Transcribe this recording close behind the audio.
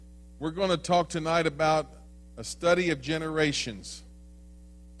We're going to talk tonight about a study of generations.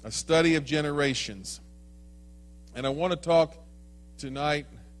 A study of generations. And I want to talk tonight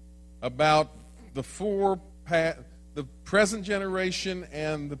about the present generation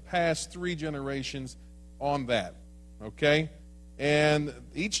and the past 3 generations on that. Okay? And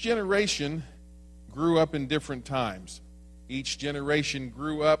each generation grew up in different times. Each generation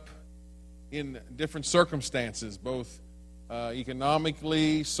grew up in different circumstances, both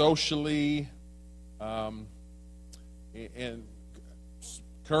economically, socially, and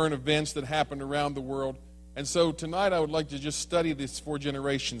current events that happened around the world. And so tonight I would like to just study these 4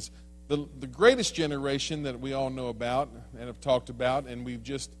 generations. The greatest generation that we all know about and have talked about, and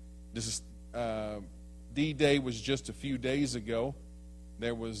D-Day was just a few days ago.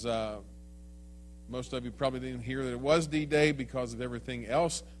 There was, most of you probably didn't hear that it was D-Day because of everything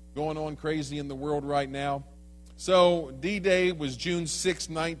else going on crazy in the world right now. So D-Day was June 6,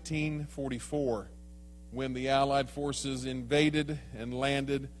 1944, when the Allied forces invaded and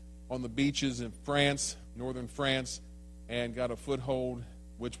landed on the beaches in France, northern France, and got a foothold,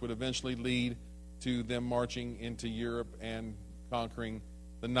 which would eventually lead to them marching into Europe and conquering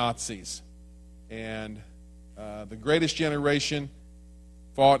the Nazis. And the greatest generation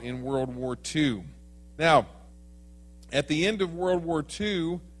fought in World War II. Now, at the end of World War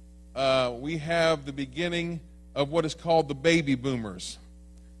II, we have the beginning of what is called the baby boomers.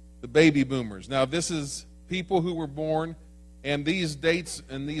 The baby boomers. Now, this is people who were born, and these dates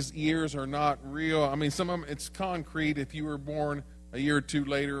and these years are not real. I mean, some of them, it's concrete. If you were born a year or 2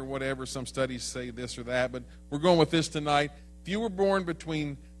 later or whatever, some studies say this or that, but we're going with this tonight. If you were born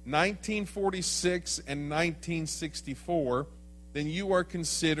between 1946 and 1964, then you are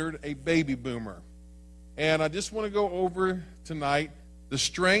considered a baby boomer. And I just want to go over tonight the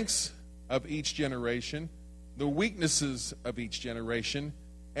strengths of each generation, the weaknesses of each generation,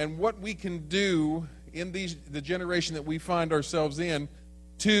 and what we can do in the generation that we find ourselves in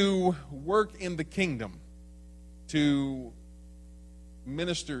to work in the kingdom, to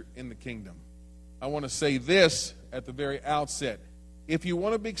minister in the kingdom. I want to say this at the very outset. If you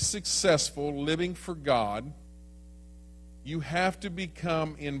want to be successful living for God, you have to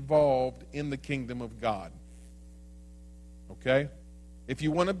become involved in the kingdom of God. Okay? If you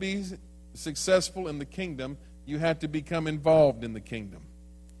want to be successful in the kingdom, you have to become involved in the kingdom.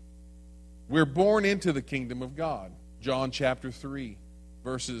 We're born into the kingdom of God. John chapter 3,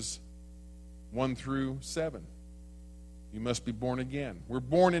 verses 1 through 7. You must be born again. We're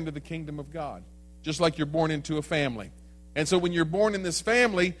born into the kingdom of God, just like you're born into a family. And so when you're born in this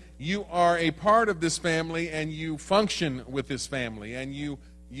family, you are a part of this family, and you function with this family, and you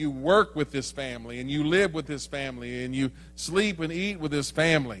work with this family, and you live with this family, and you sleep and eat with this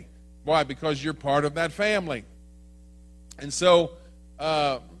family. Why? Because you're part of that family. And so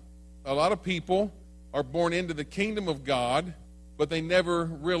a lot of people are born into the kingdom of God, but they never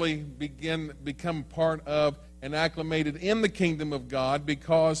really become part of and acclimated in the kingdom of God,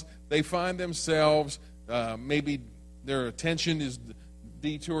 because they find themselves maybe their attention is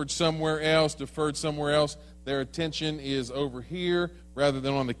detoured somewhere else, deferred somewhere else. Their attention is over here rather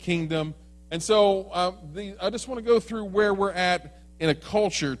than on the kingdom. And so I just want to go through where we're at in a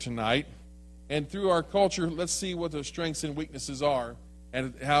culture tonight. And through our culture, let's see what the strengths and weaknesses are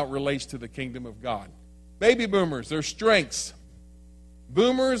and how it relates to the kingdom of God. Baby boomers, their strengths.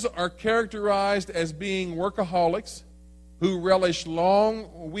 Boomers are characterized as being workaholics who relish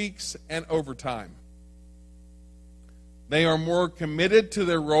long weeks and overtime. They are more committed to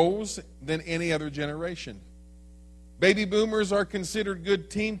their roles than any other generation. Baby boomers are considered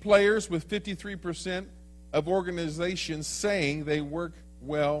good team players, with 53% of organizations saying they work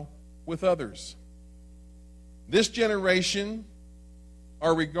well with others. This generation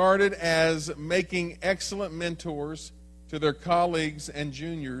are regarded as making excellent mentors to their colleagues and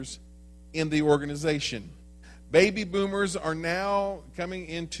juniors in the organization. Baby boomers are now coming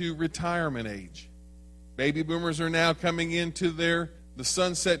into retirement age. Baby boomers are now coming into the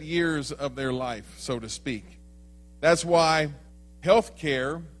sunset years of their life, so to speak. That's why health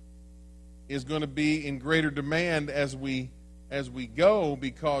care is going to be in greater demand as we go,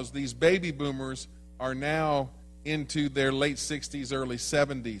 because these baby boomers are now into their late 60s, early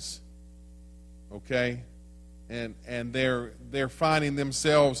 70s. Okay? And they're finding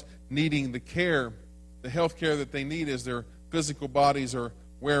themselves needing the health care that they need as their physical bodies are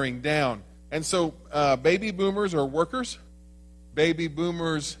wearing down. And so baby boomers are workers. Baby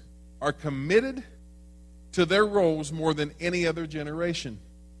boomers are committed to their roles more than any other generation.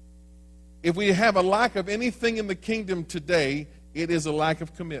 If we have a lack of anything in the kingdom today, it is a lack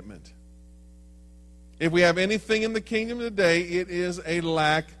of commitment. If we have anything in the kingdom today, it is a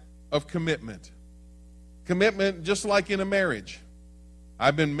lack of commitment. Commitment, just like in a marriage.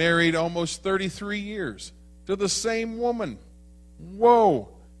 I've been married almost 33 years to the same woman. Whoa,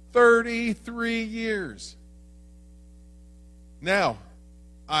 33 years. Now,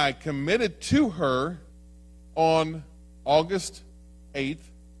 I committed to her on August 8th,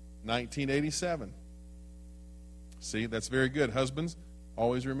 1987. See, that's very good. Husbands,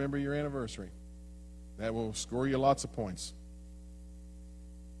 always remember your anniversary. That will score you lots of points.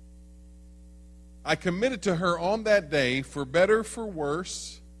 I committed to her on that day, for better, for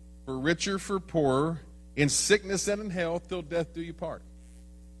worse, for richer, for poorer, in sickness and in health, till death do you part.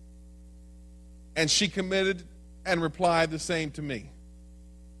 And she committed and replied the same to me.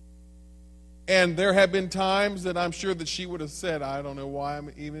 And there have been times that I'm sure that she would have said, I don't know why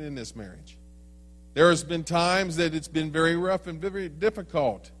I'm even in this marriage. There has been times that it's been very rough and very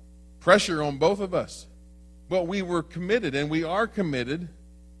difficult. Pressure on both of us. But we were committed, and we are committed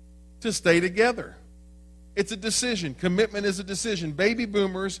to stay together. It's a decision. Commitment is a decision. Baby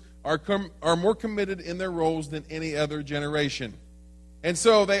boomers are more committed in their roles than any other generation. And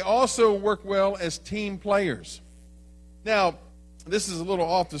so they also work well as team players. Now, this is a little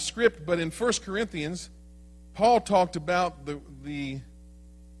off the script, but in 1 Corinthians, Paul talked about the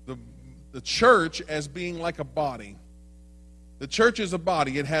church as being like a body. The church is a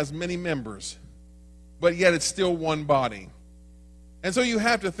body. It has many members, but yet it's still one body. And so you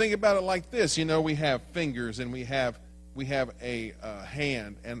have to think about it like this. You know, we have fingers, and we have a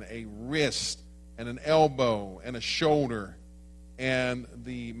hand and a wrist and an elbow and a shoulder and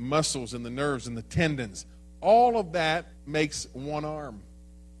the muscles and the nerves and the tendons. All of that makes one arm.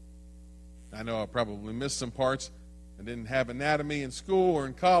 I know I probably missed some parts. I didn't have anatomy in school or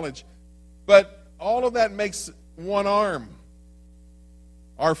in college. But all of that makes one arm.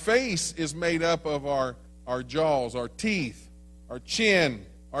 Our face is made up of our jaws, our teeth, our chin,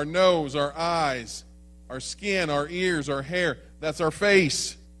 our nose, our eyes, our skin, our ears, our hair. That's our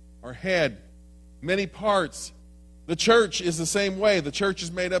face, our head. Many parts. The church is the same way. The church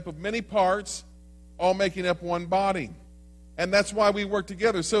is made up of many parts, all making up one body. And that's why we work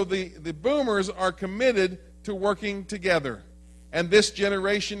together. So the boomers are committed to working together. And this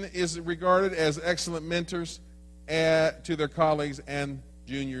generation is regarded as excellent mentors to their colleagues and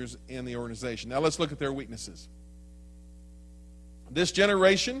juniors in the organization. Now let's look at their weaknesses. This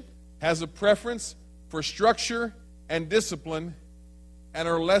generation has a preference for structure and discipline and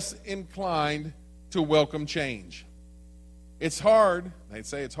are less inclined to welcome change. It's hard, they'd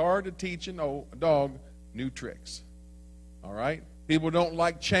say it's hard to teach a dog new tricks. All right? People don't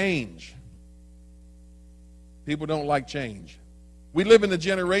like change. People don't like change. We live in a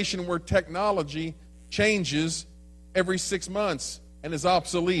generation where technology changes every 6 months and is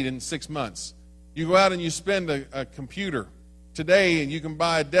obsolete in 6 months. You go out and you spend a computer today, and you can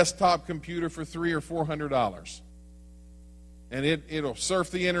buy a desktop computer for $300 or $400. And it'll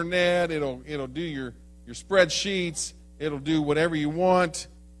surf the internet, it'll do your spreadsheets, it'll do whatever you want,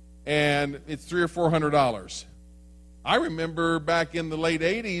 and it's $300 or $400. I remember back in the late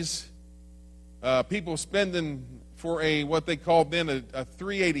 80s, people spending for what they called then a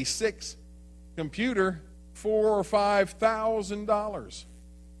 386 computer, $4,000 or $5,000.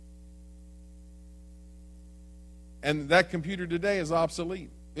 And that computer today is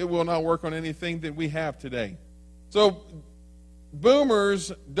obsolete. It will not work on anything that we have today. So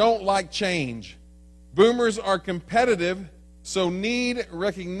boomers don't like change. Boomers are competitive, so need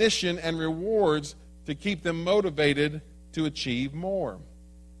recognition and rewards to keep them motivated to achieve more.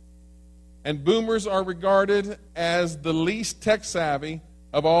 And boomers are regarded as the least tech-savvy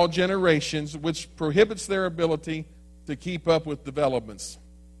of all generations, which prohibits their ability to keep up with developments.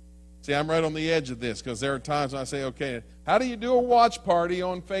 See, I'm right on the edge of this, because there are times I say, okay, how do you do a watch party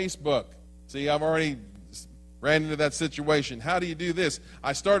on Facebook? See, I've already ran into that situation. How do you do this?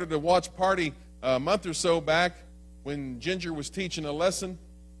 I started a watch party a month or so back when Ginger was teaching a lesson,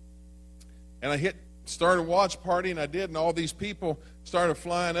 and I started a watch party, and I did, and all these people started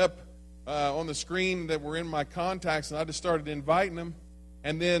flying up on the screen that were in my contacts, and I just started inviting them,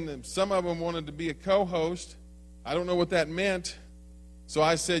 and then some of them wanted to be a co-host. I don't know what that meant. So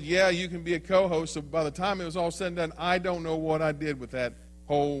I said, yeah, you can be a co-host. So by the time it was all said and done, I don't know what I did with that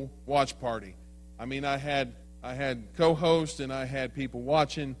whole watch party. I mean, I had co-hosts, and I had people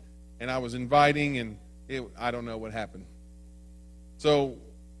watching, and I was inviting, and I don't know what happened. So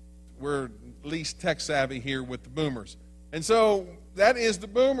we're least tech-savvy here with the boomers. And so that is the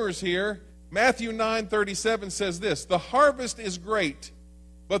boomers here. Matthew 9:37 says this, "The harvest is great,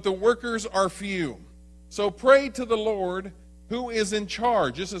 but the workers are few. So pray to the Lord, who is in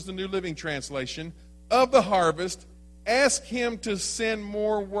charge," this is the New Living Translation, "of the harvest, ask him to send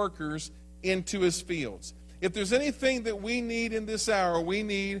more workers into his fields. If there's anything that we need in this hour, we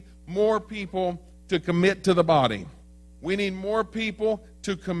need more people to commit to the body. We need more people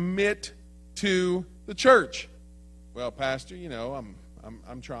to commit to the church. Well, Pastor,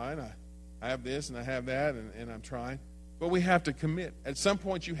 I'm trying. I have this and I have that, and I'm trying. But we have to commit. At some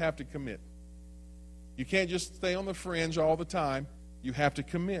point, you have to commit. You can't just stay on the fringe all the time. You have to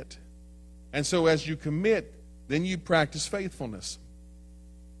commit. And so as you commit, then you practice faithfulness.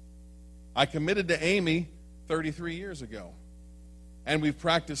 I committed to Amy 33 years ago. And we've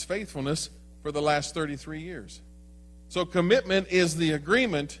practiced faithfulness for the last 33 years. So commitment is the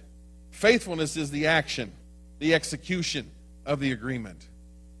agreement. Faithfulness is the action, the execution of the agreement.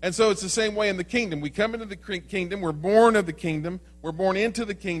 And so it's the same way in the kingdom. We come into the kingdom. We're born of the kingdom. We're born into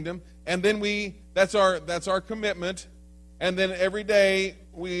the kingdom. And then that's our commitment. And then every day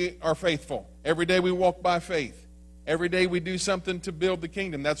we are faithful. Every day we walk by faith. Every day we do something to build the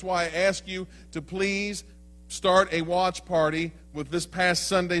kingdom. That's why I ask you to please start a watch party with this past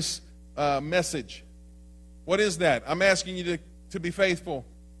Sunday's message. What is that? I'm asking you to be faithful.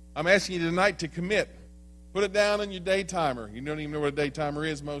 I'm asking you tonight to commit. Put it down on your day timer. You don't even know what a day timer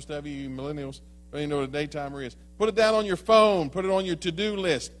is, most of you millennials don't even know what a day timer is. Put it down on your phone. Put it on your to-do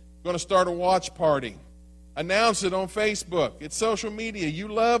list. You're going to start a watch party. Announce it on Facebook. It's social media. You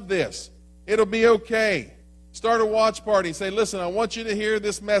love this. It'll be okay. Start a watch party. Say, listen, I want you to hear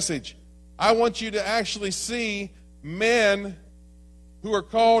this message. I want you to actually see men who are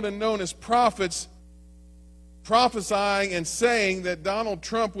called and known as prophets prophesying and saying that Donald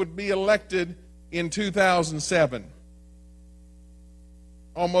Trump would be elected in 2007.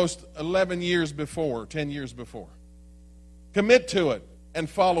 Almost 11 years before, 10 years before. Commit to it and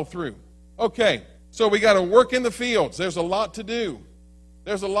follow through. Okay, so we got to work in the fields. There's a lot to do.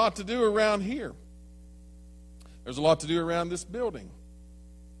 There's a lot to do around here. There's a lot to do around this building.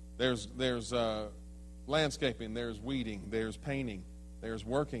 There's landscaping, there's weeding, there's painting, there's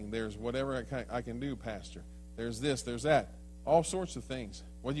working, there's whatever I can do, Pastor. There's this, there's that. All sorts of things.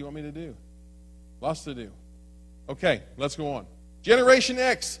 What do you want me to do? Lots to do. Okay, let's go on. Generation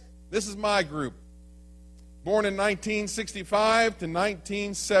X. This is my group. Born in 1965 to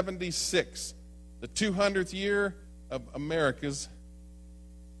 1976. The 200th year of America's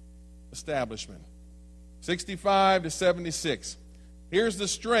establishment. 65 to 76. Here's the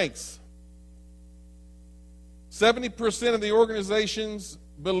strengths. 70% of the organizations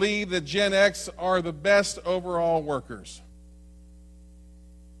believe that Gen X are the best overall workers.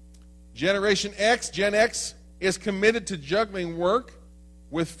 Generation X, Gen X, is committed to juggling work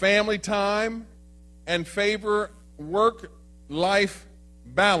with family time and favor work-life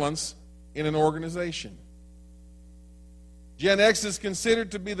balance in an organization. Gen X is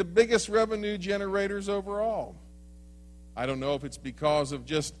considered to be the biggest revenue generators overall. I don't know if it's because of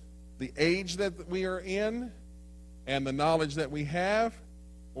just the age that we are in and the knowledge that we have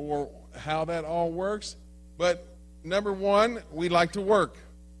or how that all works. But number one, we like to work.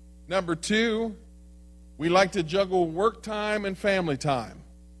 Number two, we like to juggle work time and family time.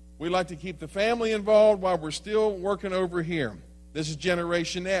 We like to keep the family involved while we're still working over here. This is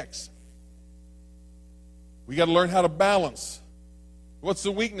Generation X. We got to learn how to balance. What's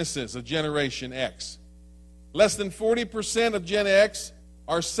the weaknesses of Generation X? Less than 40% of Gen X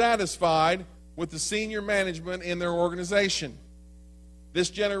are satisfied with the senior management in their organization. This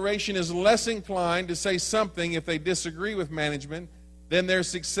generation is less inclined to say something if they disagree with management than their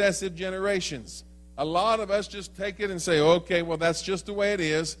successive generations. A lot of us just take it and say, okay, well, that's just the way it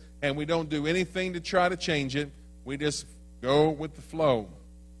is, and we don't do anything to try to change it. We just go with the flow.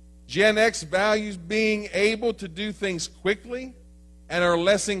 Gen X values being able to do things quickly and are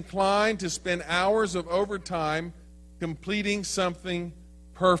less inclined to spend hours of overtime completing something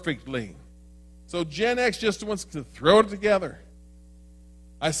perfectly. So Gen X just wants to throw it together.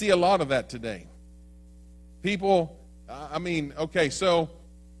 I see a lot of that today. People, okay, so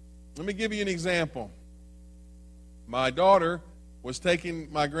let me give you an example. My daughter was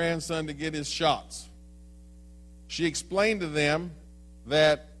taking my grandson to get his shots. She explained to them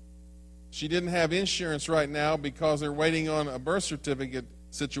that she didn't have insurance right now because they're waiting on a birth certificate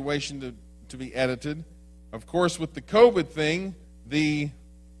situation to be edited. Of course, with the COVID thing, the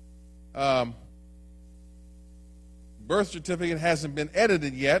birth certificate hasn't been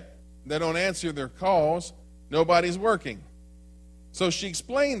edited yet. They don't answer their calls. Nobody's working. So she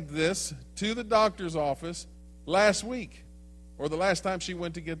explained this to the doctor's office last week, or the last time she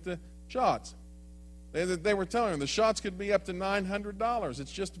went to get the shots. They were telling her the shots could be up to $900.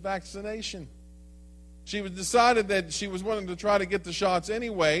 It's just vaccination. She decided that she was wanting to try to get the shots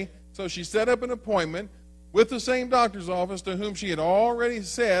anyway, so she set up an appointment, with the same doctor's office to whom she had already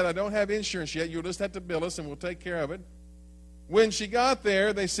said, I don't have insurance yet, you'll just have to bill us and we'll take care of it. When she got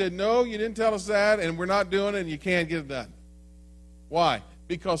there, they said, no, you didn't tell us that, and we're not doing it, and you can't get it done. Why?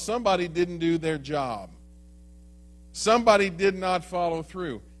 Because somebody didn't do their job. Somebody did not follow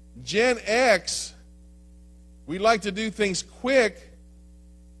through. Gen X, we like to do things quick,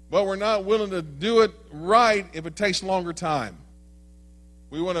 but we're not willing to do it right if it takes longer time.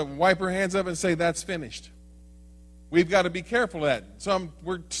 We want to wipe our hands up and say, that's finished. We've got to be careful of that. So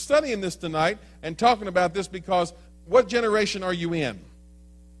we're studying this tonight and talking about this because what generation are you in?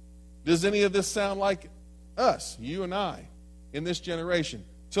 Does any of this sound like us, you and I, in this generation?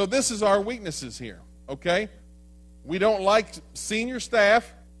 So this is our weaknesses here, okay? We don't like senior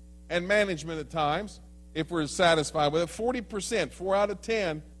staff and management at times if we're satisfied with it. 40%, 4 out of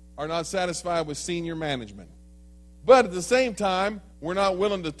 10, are not satisfied with senior management. But at the same time, we're not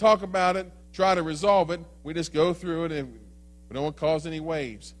willing to talk about it, try to resolve it. We just go through it and we don't want to cause any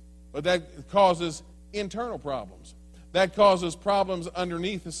waves. But that causes internal problems. That causes problems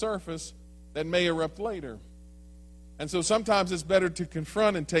underneath the surface that may erupt later. And so sometimes it's better to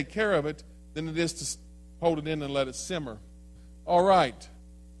confront and take care of it than it is to hold it in and let it simmer. All right.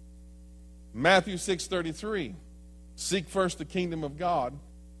 Matthew 6:33. Seek first the kingdom of God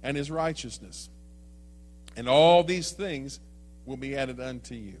and his righteousness, and all these things will be added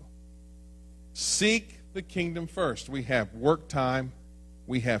unto you. Seek the kingdom first. We have work time,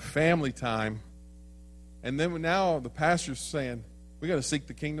 we have family time, and then now the pastor's saying, we got to seek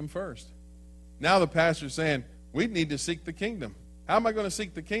the kingdom first. Now the pastor's saying, we need to seek the kingdom. How am I going to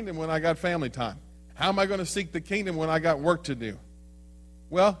seek the kingdom when I got family time? How am I going to seek the kingdom when I got work to do?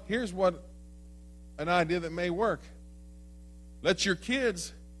 Well, here's what an idea that may work. Let your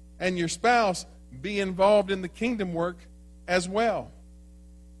kids and your spouse be involved in the kingdom work as well.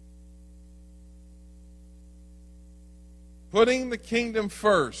 Putting the kingdom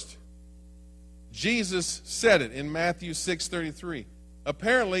first. Jesus said it in Matthew 6:33.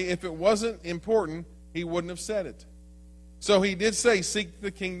 Apparently, if it wasn't important, he wouldn't have said it. So he did say, seek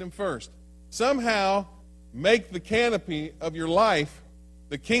the kingdom first. Somehow, make the canopy of your life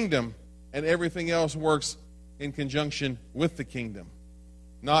the kingdom, and everything else works in conjunction with the kingdom.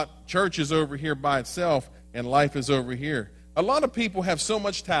 Not church is over here by itself and life is over here. A lot of people have so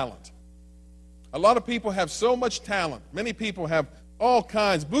much talent. A lot of people have so much talent. Many people have all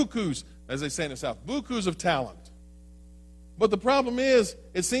kinds, bukus, as they say in the South, bukus of talent. But the problem is,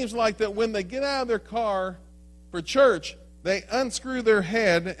 it seems like that when they get out of their car for church, they unscrew their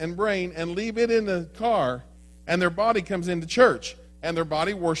head and brain and leave it in the car, and their body comes into church. And their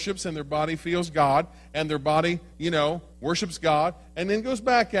body worships, and their body feels God, and their body, worships God, and then goes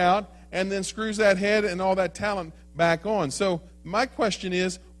back out, and then screws that head and all that talent back on. So my question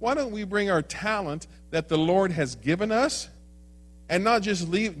is, why don't we bring our talent that the Lord has given us, and not just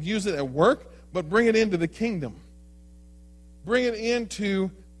use it at work, but bring it into the kingdom? Bring it into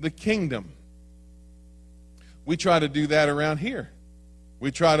the kingdom. We try to do that around here.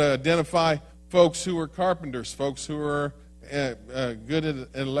 We try to identify folks who are carpenters, folks who are good at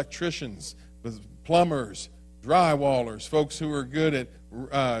electricians, plumbers, drywallers, folks who are good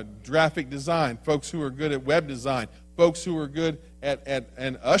at graphic design, folks who are good at web design, folks who are good at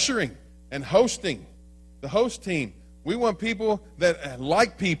ushering and hosting, the host team. We want people that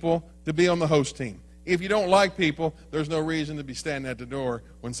like people to be on the host team. If you don't like people, there's no reason to be standing at the door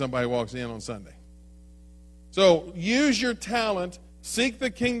when somebody walks in on Sunday. So use your talent, seek the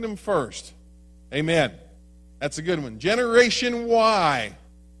kingdom first. Amen. That's a good one. Generation Y,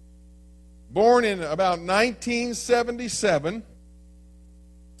 born in about 1977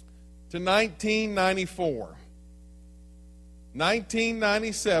 to 1994.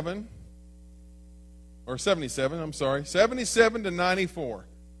 1997, or 77, 77 to 94.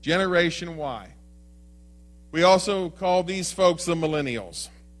 Generation Y. We also call these folks the millennials.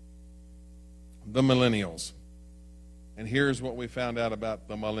 The millennials. And here's what we found out about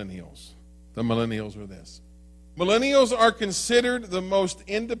the millennials. The millennials are this. Millennials are considered the most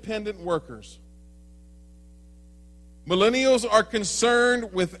independent workers. Millennials are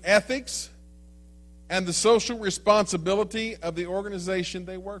concerned with ethics and the social responsibility of the organization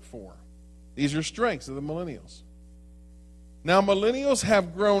they work for. These are strengths of the millennials. Now, millennials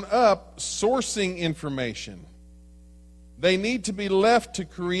have grown up sourcing information. They need to be left to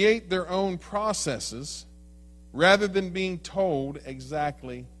create their own processes rather than being told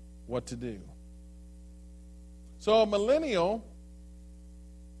exactly what to do. So a millennial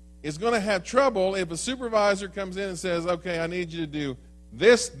is going to have trouble if a supervisor comes in and says, okay, I need you to do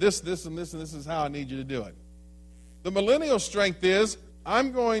this, this, this, and this, and this is how I need you to do it. The millennial strength is,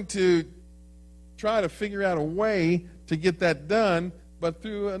 I'm going to try to figure out a way to get that done, but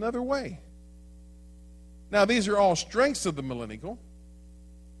through another way. Now, these are all strengths of the millennial.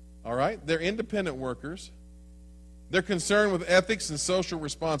 All right? They're independent workers. They're concerned with ethics and social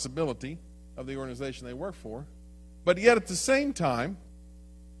responsibility of the organization they work for. But yet at the same time,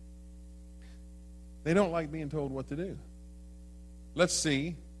 they don't like being told what to do. Let's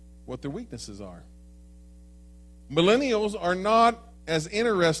see what their weaknesses are. Millennials are not as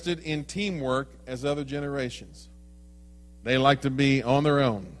interested in teamwork as other generations. They like to be on their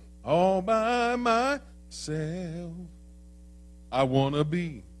own. All by myself, I want to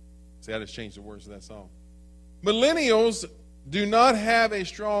be. See, I just changed the words of that song. Millennials do not have a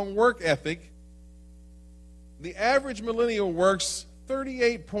strong work ethic. The average millennial works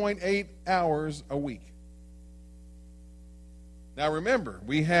 38.8 hours a week. Now remember,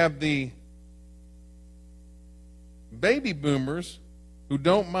 we have the baby boomers who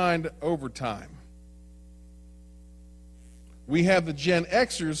don't mind overtime. We have the Gen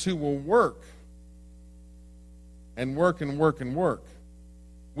Xers who will work and work and work and work.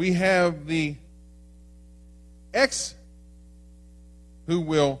 We have the X who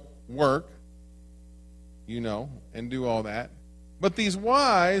will work, and do all that. But these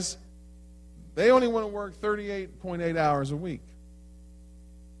Ys, they only want to work 38.8 hours a week.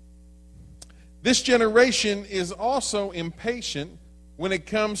 This generation is also impatient when it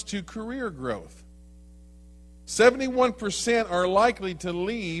comes to career growth. 71% are likely to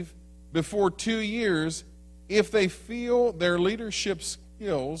leave before 2 years if they feel their leadership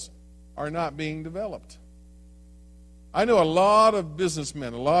skills are not being developed. I know a lot of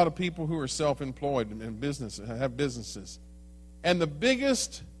businessmen, a lot of people who are self-employed and have businesses. And the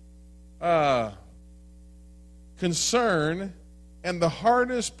biggest concern and the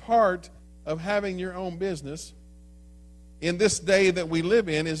hardest part of having your own business in this day that we live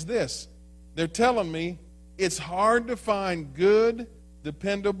in is this. They're telling me it's hard to find good,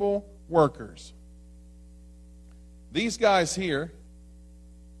 dependable workers. These guys here,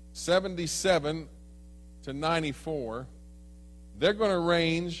 77 to 94, they're going to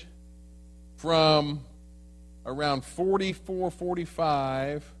range from around 44,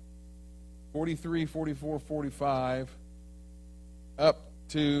 45, 43, 44, 45, up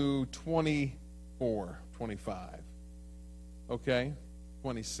to 24, 25. Okay?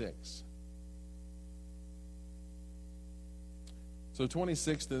 26. So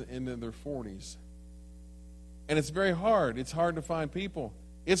 26 into their 40s. And it's very hard. It's hard to find people.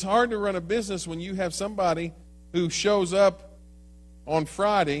 It's hard to run a business when you have somebody who shows up on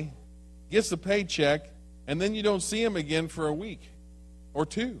Friday, gets a paycheck, and then you don't see him again for a week or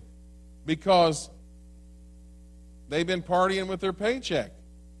two because they've been partying with their paycheck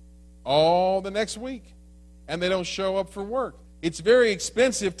all the next week, and they don't show up for work. It's very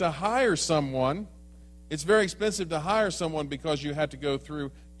expensive to hire someone. It's very expensive to hire someone because you have to go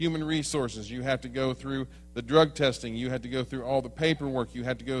through human resources. You have to go through the drug testing. You have to go through all the paperwork. You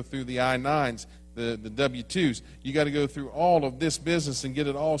have to go through the I-9s, the W-2s. You got to go through all of this business and get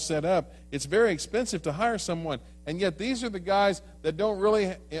it all set up. It's very expensive to hire someone. And yet these are the guys that don't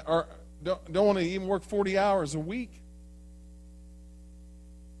want to even work 40 hours a week.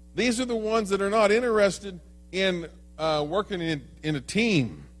 These are the ones that are not interested in working in a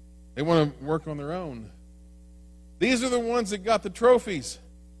team. They want to work on their own. These are the ones that got the trophies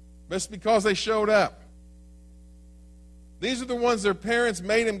just because they showed up. These are the ones their parents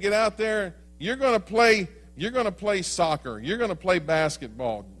made them get out there. You're going to play soccer. You're going to play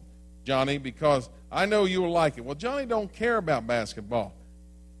basketball, Johnny, because I know you will like it. Well, Johnny don't care about basketball.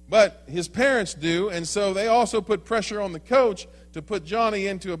 But his parents do, and so they also put pressure on the coach to put Johnny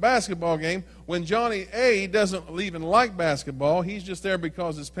into a basketball game when Johnny, A, doesn't even like basketball. He's just there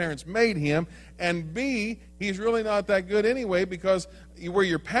because his parents made him. And B, he's really not that good anyway because where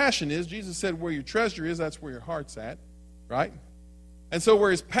your passion is, Jesus said where your treasure is, that's where your heart's at, right? And so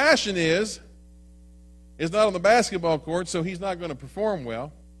where his passion is not on the basketball court, so he's not going to perform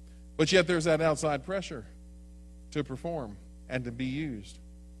well. But yet there's that outside pressure to perform and to be used.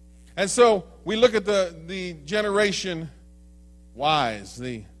 And so we look at the generation Ys,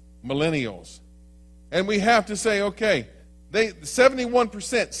 the millennials, and we have to say, okay,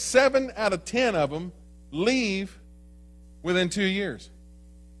 71%, 7 out of 10 of them leave within 2 years.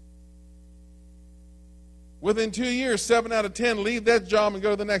 Within 2 years, 7 out of 10 leave that job and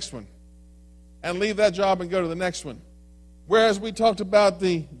go to the next one, and leave that job and go to the next one. Whereas we talked about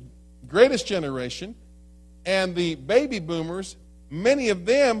the greatest generation and the baby boomers, many of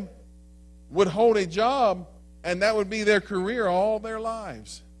them would hold a job, and that would be their career all their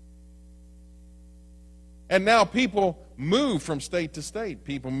lives. And now people move from state to state.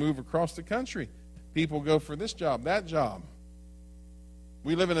 People move across the country. people go for this job, that job.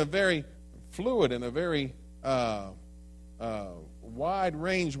 We live in a very fluid and a very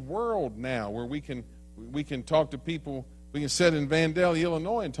wide-range world now where we can talk to people. We can sit in Vandalia,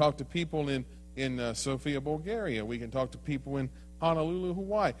 Illinois, and talk to people in Sofia, Bulgaria. We can talk to people in Honolulu,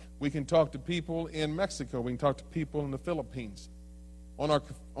 Hawaii. We can talk to people in Mexico. We can talk to people in the Philippines on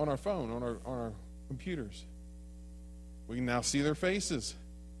our phone, on our computers. We can now see their faces.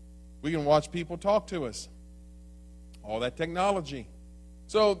 We can watch people talk to us. All that technology.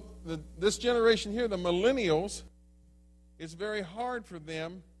 So this generation here, the millennials, it's very hard for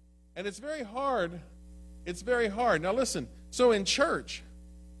them, and it's very hard. It's very hard. Now listen, so in church,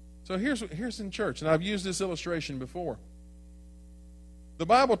 here's in church, and I've used this illustration before. The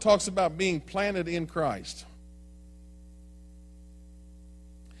Bible talks about being planted in Christ.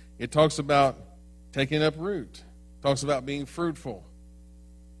 It talks about taking up root. It talks about being fruitful.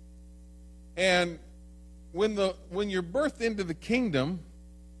 And when you're birthed into the kingdom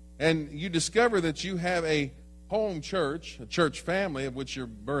and you discover that you have a home church, a church family of which you're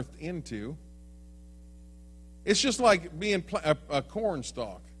birthed into, it's just like being a corn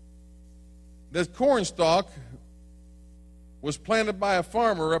stalk. The corn stalk was planted by a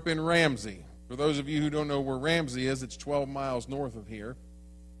farmer up in Ramsey. For those of you who don't know where Ramsey is, it's 12 miles north of here.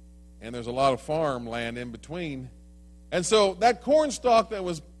 And there's a lot of farmland in between. And so that corn stalk that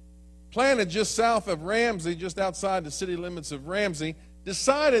was planted just south of Ramsey, just outside the city limits of Ramsey,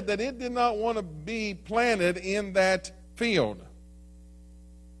 decided that it did not want to be planted in that field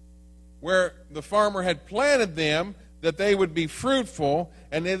where the farmer had planted them, that they would be fruitful,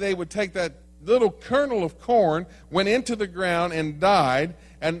 and then they would take that little kernel of corn, went into the ground and died,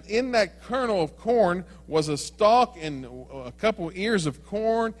 and in that kernel of corn was a stalk and a couple ears of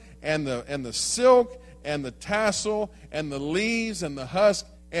corn, and the silk and the tassel and the leaves and the husk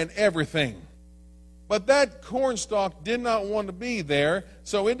and everything. But that corn stalk did not want to be there,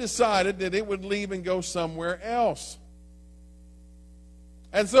 so it decided that it would leave and go somewhere else.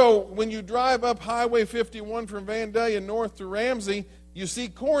 And so when you drive up Highway 51 from Vandalia north to Ramsey, you see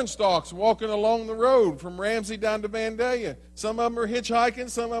corn stalks walking along the road from Ramsey down to Vandalia. Some of them are hitchhiking,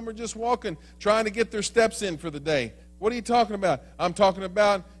 some of them are just walking, trying to get their steps in for the day. What are you talking about? I'm talking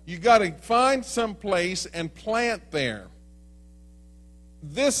about you got to find some place and plant there.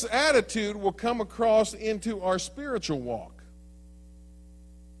 This attitude will come across into our spiritual walk.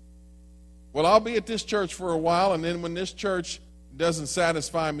 Well, I'll be at this church for a while, and then when this church doesn't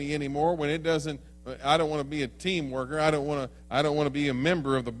satisfy me anymore, when it doesn't, I don't want to be a team worker, I don't want to be a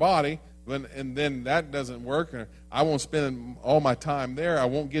member of the body, and then that doesn't work, I won't spend all my time there, I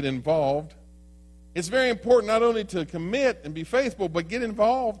won't get involved. It's very important not only to commit and be faithful, but get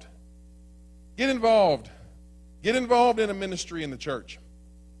involved. Get involved. Get involved in a ministry in the church.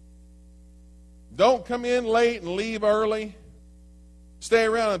 Don't come in late and leave early. Stay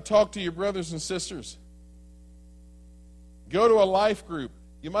around and talk to your brothers and sisters. Go to a life group.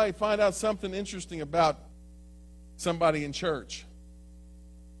 You might find out something interesting about somebody in church.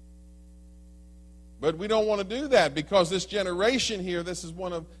 But we don't want to do that because this generation here, this is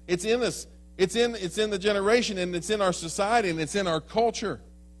one of, it's in us. It's in the generation, and it's in our society, and it's in our culture.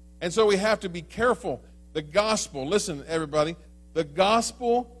 And so we have to be careful. The gospel, listen everybody, the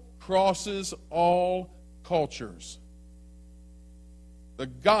gospel crosses all cultures. The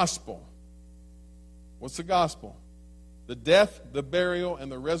gospel. What's the gospel? The death, the burial,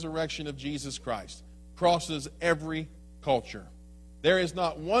 and the resurrection of Jesus Christ crosses every culture. There is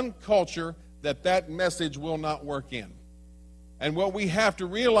not one culture that message will not work in. And what we have to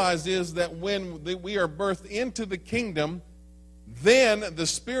realize is that when we are birthed into the kingdom, then the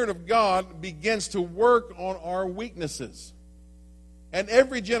Spirit of God begins to work on our weaknesses. And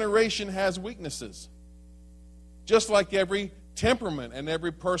every generation has weaknesses. Just like every temperament and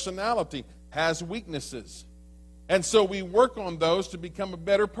every personality has weaknesses. And so we work on those to become a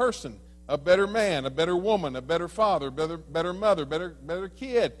better person, a better man, a better woman, a better father, better mother, better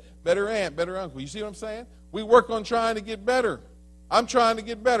kid, better aunt, better uncle. You see what I'm saying? We work on trying to get better. I'm trying to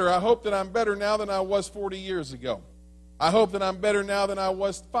get better. I hope that I'm better now than I was 40 years ago. I hope that I'm better now than I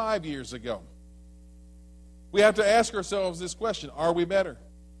was 5 years ago. We have to ask ourselves this question: are we better?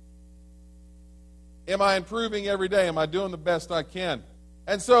 Am I improving every day? Am I doing the best I can?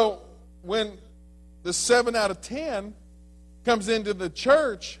 And so when the 7 out of 10 comes into the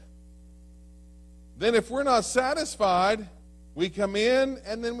church, then if we're not satisfied, we come in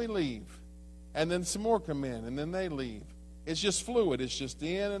and then we leave. And then some more come in and then they leave. It's just fluid. It's just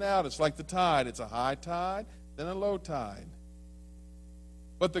in and out. It's like the tide. It's a high tide, then a low tide.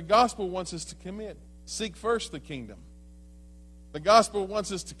 But the gospel wants us to commit. Seek first the kingdom. The gospel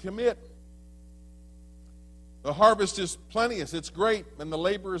wants us to commit. The harvest is plenteous, it's great, and the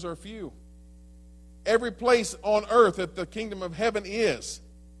laborers are few. Every place on earth that the kingdom of heaven is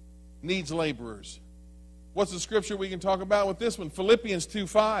needs laborers. What's the scripture we can talk about with this one? Philippians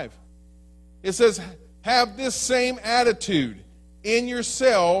 2:5. It says, have this same attitude in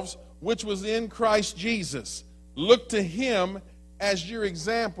yourselves, which was in Christ Jesus. Look to him as your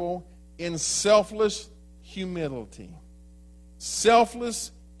example in selfless humility.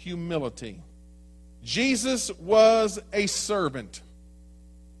 Selfless humility. Jesus was a servant.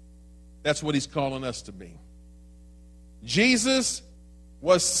 That's what he's calling us to be. Jesus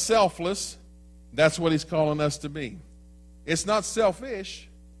was selfless. That's what he's calling us to be. It's not selfish,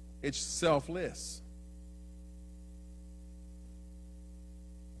 it's selfless.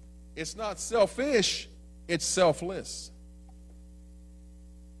 It's not selfish, it's selfless.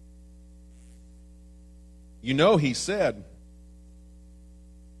 You know, he said,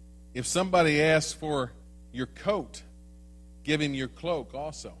 if somebody asks for your coat, give him your cloak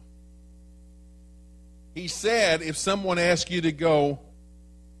also. He said, if someone asks you to go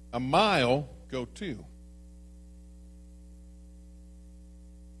a mile, go 2.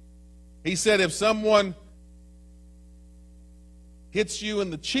 He said, if someone hits you in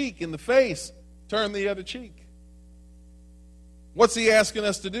the cheek, in the face, turn the other cheek. What's he asking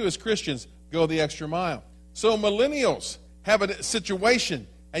us to do as Christians? Go the extra mile. So millennials have a situation,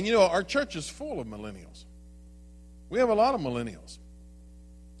 and you know, our church is full of millennials. We have a lot of millennials.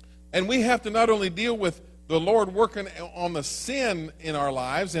 And we have to not only deal with the Lord working on the sin in our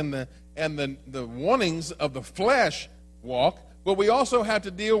lives and the wantings of the flesh walk, but we also have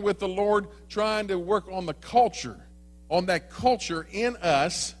to deal with the Lord trying to work on the culture, on that culture in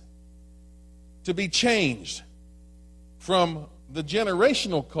us to be changed from the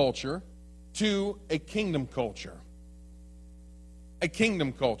generational culture to a kingdom culture. A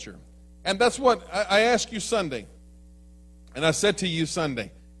kingdom culture. And that's what I asked you Sunday. And I said to you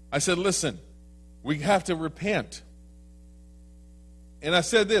Sunday, I said, listen, we have to repent. And I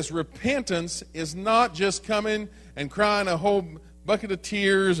said this, repentance is not just coming and crying a whole bucket of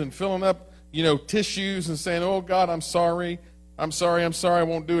tears and filling up, tissues and saying, oh, God, I'm sorry, I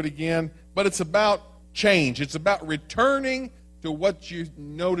won't do it again. But it's about change. It's about returning to what you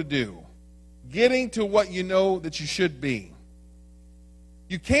know to do, getting to what you know that you should be.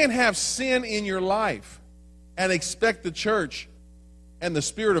 You can't have sin in your life and expect the church and the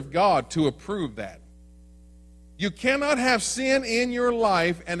Spirit of God to approve that. You cannot have sin in your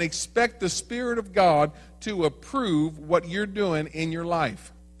life and expect the Spirit of God to approve what you're doing in your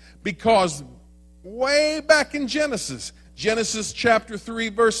life. Because way back in Genesis chapter 3,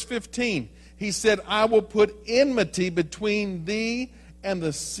 verse 15, he said, I will put enmity between thee and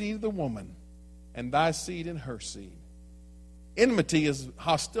the seed of the woman, and thy seed and her seed. Enmity is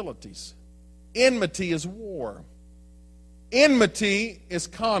hostilities. Enmity is war. Enmity is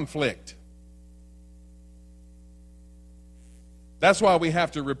conflict. That's why we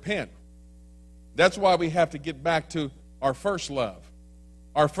have to repent. That's why we have to get back to our first love,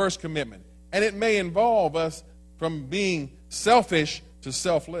 our first commitment. And it may involve us from being selfish to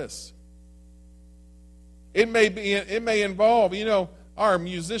selfless. It may involve, our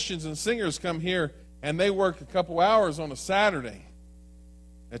musicians and singers come here and they work a couple hours on a Saturday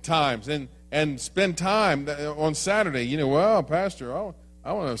at times and spend time on Saturday. Well, Pastor,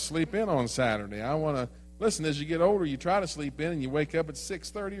 I want to sleep in on Saturday. I want to, listen, as you get older, you try to sleep in and you wake up at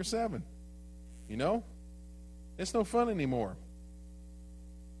 6:30 or 7. It's no fun anymore.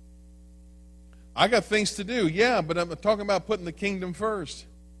 I got things to do, yeah, but I'm talking about putting the kingdom first.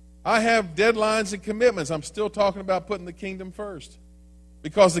 I have deadlines and commitments. I'm still talking about putting the kingdom first.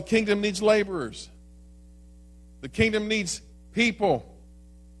 Because the kingdom needs laborers. The kingdom needs people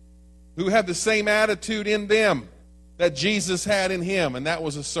who have the same attitude in them that Jesus had in him, and that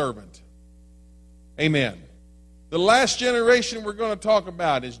was a servant. Amen. The last generation we're going to talk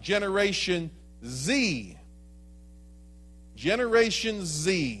about is Generation Z. Generation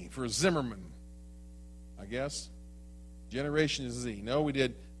Z for Zimmerman, I guess. Generation Z. No, we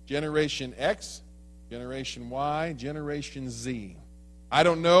did Generation X, Generation Y, Generation Z. I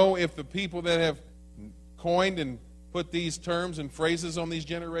don't know if the people that have coined and put these terms and phrases on these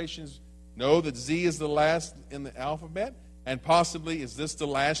generations know that Z is the last in the alphabet, and possibly is this the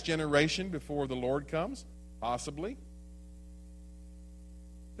last generation before the Lord comes? Possibly.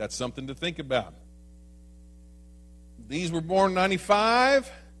 That's something to think about. These were born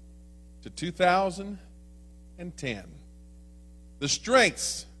 95 to 2010. The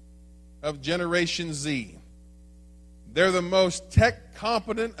strengths of Generation Z. They're the most tech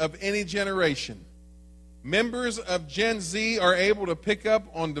competent of any generation. Members of Gen Z are able to pick up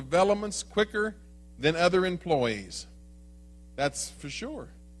on developments quicker than other employees. That's for sure.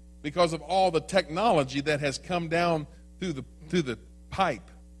 Because of all the technology that has come down through the pipe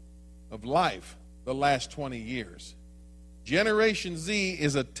of life the last 20 years. Generation Z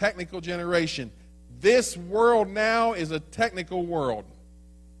is a technical generation. This world now is a technical world.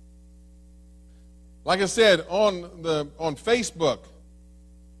 Like I said, on Facebook,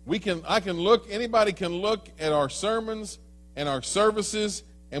 anybody can look at our sermons and our services,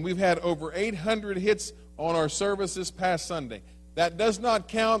 and we've had over 800 hits on our service this past Sunday. That does not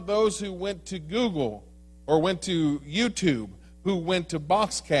count those who went to Google or went to YouTube, who went to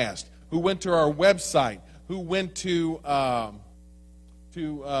Boxcast, who went to our website, who went to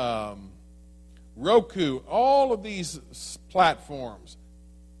Roku, all of these platforms,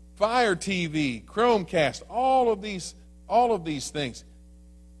 Fire TV, Chromecast, all of these things.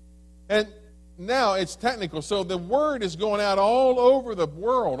 And now it's technical, so the word is going out all over the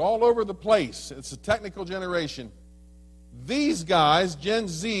world, all over the place. It's a technical generation. These guys, Gen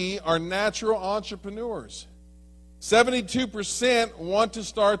Z, are natural entrepreneurs. 72% want to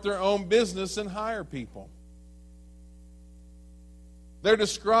start their own business and hire people. They're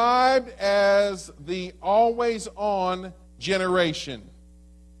described as the always-on generation.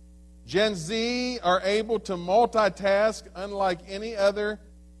 Gen Z are able to multitask unlike any other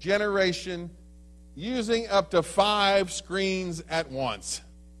generation, using up to 5 screens at once.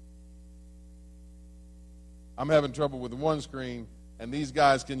 I'm having trouble with one screen, and these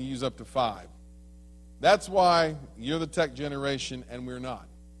guys can use up to 5. That's why you're the tech generation and we're not.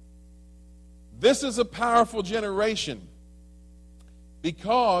 This is a powerful generation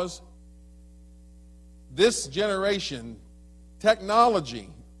because this generation, technology,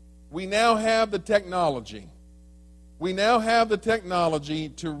 we now have the technology. We now have the technology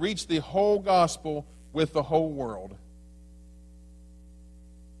to reach the whole gospel with the whole world.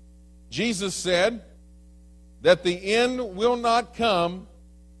 Jesus said that the end will not come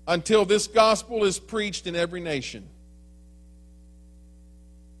until this gospel is preached in every nation.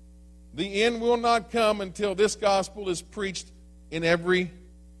 The end will not come until this gospel is preached in every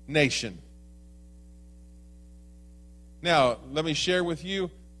nation. Now, let me share with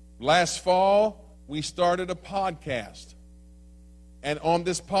you, last fall, we started a podcast. And on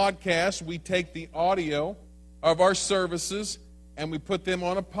this podcast, we take the audio of our services and we put them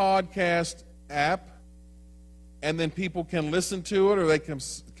on a podcast app. And then people can listen to it or they can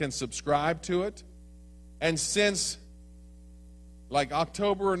subscribe to it. And since like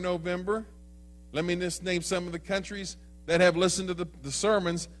October or November, let me just name some of the countries that have listened to the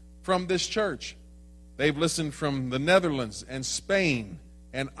sermons from this church. They've listened from the Netherlands and Spain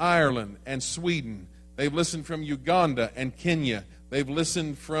and Ireland and Sweden. They've listened from Uganda and Kenya. They've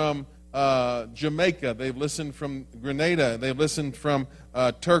listened from Jamaica. They've listened from Grenada. They've listened from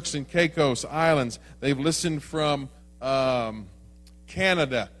Turks and Caicos Islands. They've listened from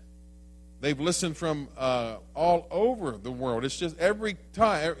Canada. They've listened from all over the world. It's just every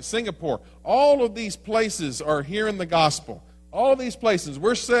time, Singapore. All of these places are hearing the gospel. All of these places.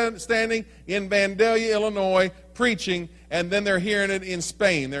 We're standing in Vandalia, Illinois, preaching, and then they're hearing it in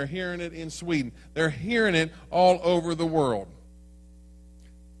Spain. They're hearing it in Sweden. They're hearing it all over the world.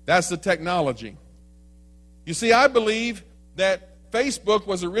 That's the technology. You see, I believe that Facebook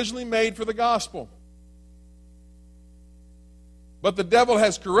was originally made for the gospel. But the devil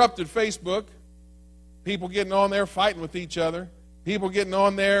has corrupted Facebook. People getting on there fighting with each other. People getting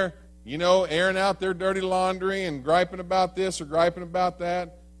on there, airing out their dirty laundry and griping about this or griping about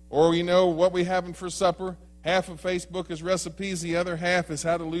that. Or, what we having for supper. Half of Facebook is recipes. The other half is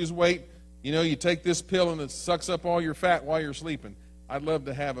how to lose weight. You take this pill and it sucks up all your fat while you're sleeping. I'd love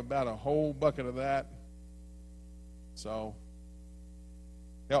to have about a whole bucket of that. So,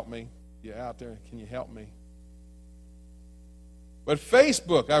 help me. You out there? Can you help me? But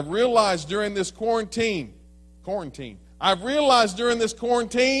Facebook, I've realized during this quarantine, I've realized during this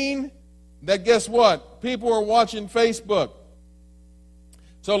quarantine that guess what? People are watching Facebook.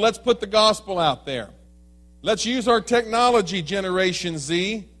 So let's put the gospel out there. Let's use our technology, Generation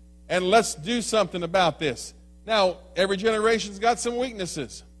Z, and let's do something about this. Now, every generation's got some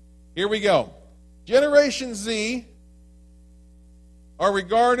weaknesses. Here we go. Generation Z are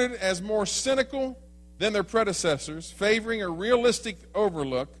regarded as more cynical than their predecessors, favoring a realistic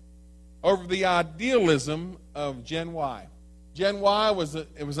overlook over the idealism of Gen Y. Gen Y was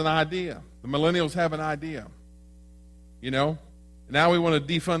an idea. The millennials have an idea. Now we want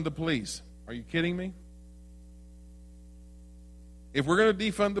to defund the police. Are you kidding me? If we're going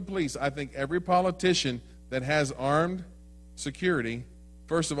to defund the police, I think every politician that has armed security,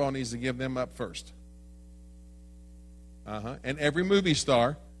 first of all, needs to give them up first. And every movie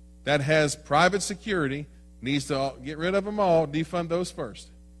star that has private security needs to get rid of them all, defund those first.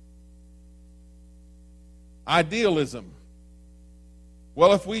 Idealism.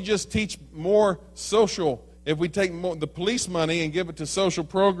 Well, if we just teach more social, if we take the police money and give it to social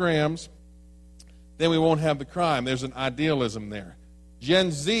programs, then we won't have the crime. There's an idealism there.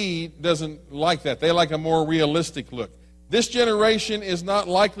 Gen Z doesn't like that. They like a more realistic look. This generation is not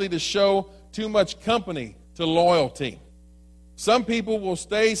likely to show too much company to loyalty. Some people will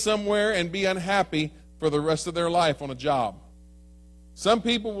stay somewhere and be unhappy for the rest of their life on a job. Some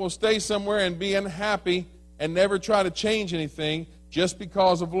people will stay somewhere and be unhappy and never try to change anything just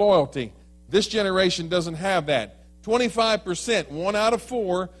because of loyalty. This generation doesn't have that. 25%, 1 out of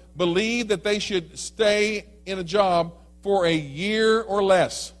 4, believe that they should stay in a job for a year or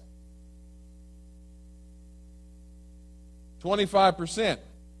less. 25%.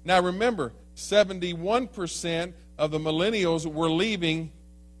 Now remember, 71% of the millennials were leaving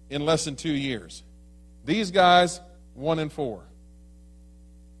in less than 2 years. These guys, 1 in 4.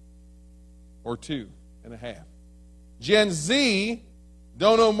 Or 2.5. Gen Z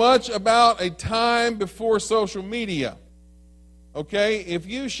don't know much about a time before social media. Okay? If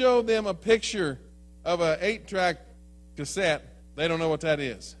you show them a picture of an 8-track cassette, they don't know what that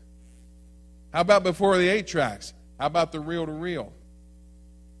is. How about before the 8 tracks? How about the reel-to-reel?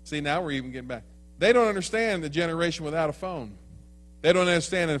 See, now we're even getting back. They don't understand the generation without a phone. They don't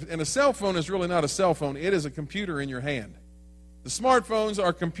understand. And a cell phone is really not a cell phone. It is a computer in your hand. The smartphones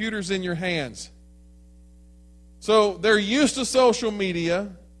are computers in your hands. So they're used to social media.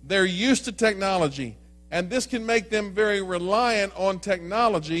 They're used to technology. And this can make them very reliant on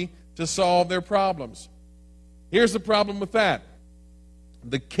technology to solve their problems. Here's the problem with that.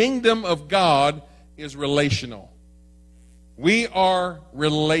 The kingdom of God is relational. We are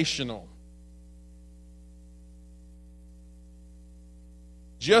relational.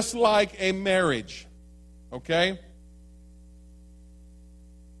 Just like a marriage, okay?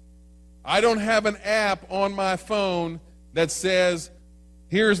 I don't have an app on my phone that says,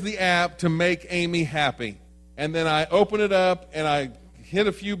 here's the app to make Amy happy. And then I open it up and I hit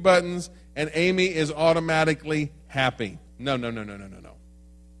a few buttons and Amy is automatically happy. No.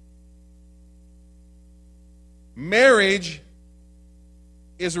 Marriage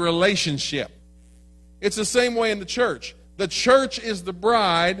is a relationship. It's the same way in the church. The church is the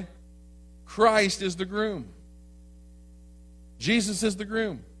bride. Christ is the groom. Jesus is the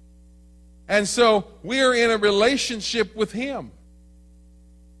groom. And so we are in a relationship with Him.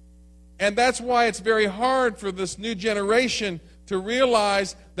 And that's why it's very hard for this new generation to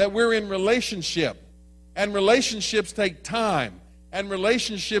realize that we're in relationship. And relationships take time. And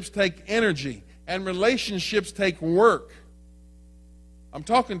relationships take energy. And relationships take work. I'm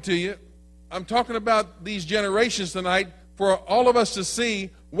talking to you. I'm talking about these generations tonight for all of us to see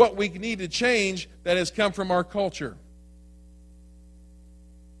what we need to change that has come from our culture.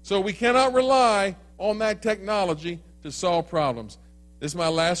 So we cannot rely on that technology to solve problems. This is my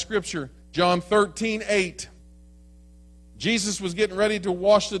last scripture, John 13:8. Jesus was getting ready to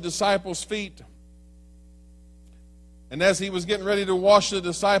wash the disciples' feet. And as He was getting ready to wash the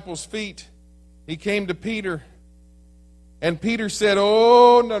disciples' feet, He came to Peter. And Peter said,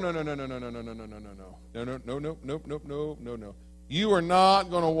 oh, no. You are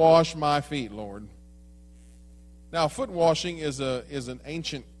not going to wash my feet, Lord. Now, foot washing is an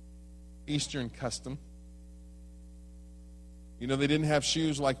ancient Eastern custom. You know, they didn't have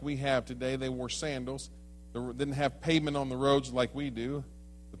shoes like we have today. They wore sandals. They didn't have pavement on the roads like we do.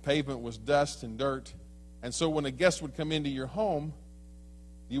 The pavement was dust and dirt. And so when a guest would come into your home,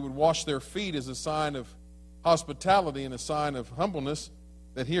 you would wash their feet as a sign of hospitality and a sign of humbleness,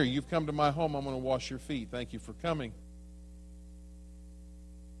 that here, you've come to my home, I'm going to wash your feet. Thank you for coming.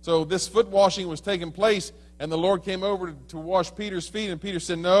 So this foot washing was taking place, and the Lord came over to wash Peter's feet, and Peter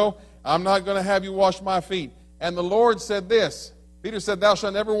said, no, I'm not going to have you wash my feet. And the Lord said this, Peter said, thou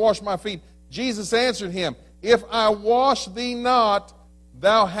shalt never wash my feet. Jesus answered him, if I wash thee not,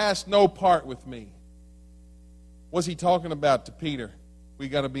 thou hast no part with me. What's he talking about to Peter? We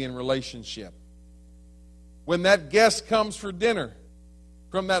got to be in relationship. When that guest comes for dinner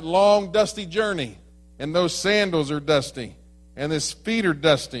from that long, dusty journey, and those sandals are dusty, and his feet are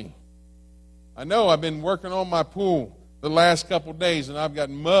dusty. I know I've been working on my pool the last couple days, and I've got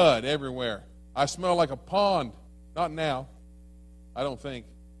mud everywhere. I smell like a pond. Not now, I don't think.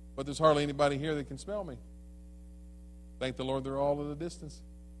 But there's hardly anybody here that can smell me. Thank the Lord they're all at a distance.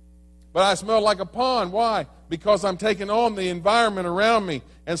 But I smell like a pond. Why? Because I'm taking on the environment around me.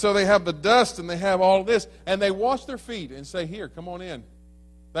 And so they have the dust and they have all this. And they wash their feet and say, here, come on in.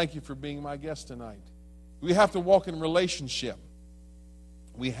 Thank you for being my guest tonight. We have to walk in relationship.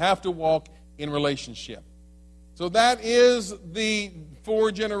 We have to walk in relationship. So that is the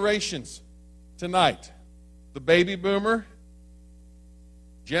 4 generations tonight. The baby boomer,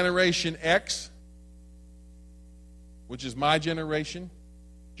 Generation X, which is my generation,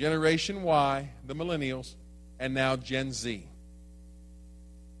 Generation Y, the millennials, and now Gen Z.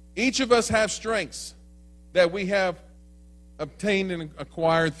 Each of us have strengths that we have obtained and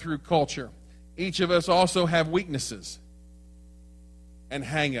acquired through culture. Each of us also have weaknesses and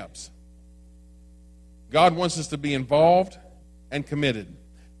hang-ups. God wants us to be involved and committed.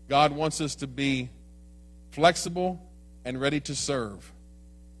 God wants us to be flexible and ready to serve.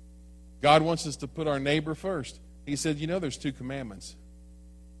 God wants us to put our neighbor first. He said, there's 2 commandments.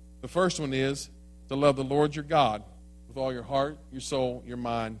 The first one is to love the Lord your God with all your heart, your soul, your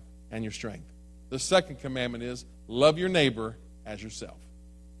mind, and your strength. The second commandment is love your neighbor as yourself.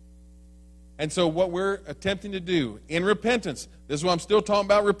 And so what we're attempting to do in repentance, this is what I'm still talking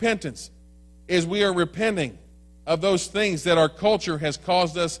about, repentance, is we are repenting of those things that our culture has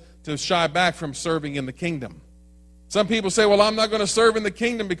caused us to shy back from serving in the kingdom. Some people say, well, I'm not going to serve in the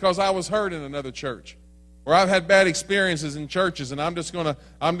kingdom because I was hurt in another church. Or I've had bad experiences in churches, and I'm going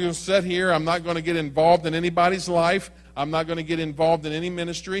to sit here. I'm not going to get involved in anybody's life. I'm not going to get involved in any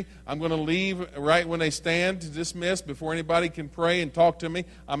ministry. I'm going to leave right when they stand to dismiss before anybody can pray and talk to me.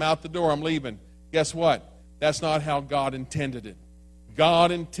 I'm out the door. I'm leaving. Guess what? That's not how God intended it.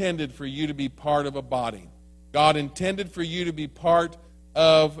 God intended for you to be part of a body. God intended for you to be part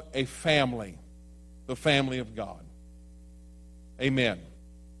of a family, the family of God. Amen.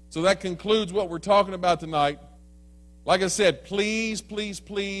 So that concludes what we're talking about tonight. Like I said, please, please,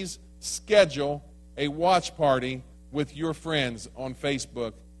 please schedule a watch party with your friends on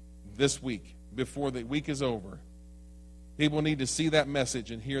Facebook this week, before the week is over. People need to see that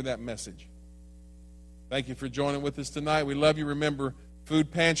message and hear that message. Thank you for joining with us tonight. We love you. Remember,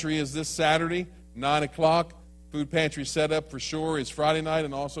 Food Pantry is this Saturday, 9 o'clock. Food Pantry setup for sure is Friday night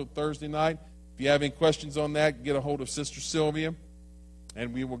and also Thursday night. If you have any questions on that, get a hold of Sister Sylvia,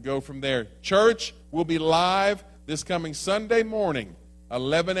 and we will go from there. Church will be live this coming Sunday morning,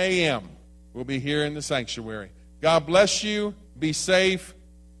 11 a.m. We'll be here in the sanctuary. God bless you. Be safe.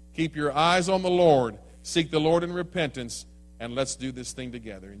 Keep your eyes on the Lord. Seek the Lord in repentance, and let's do this thing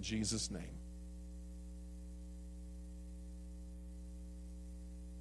together in Jesus' name.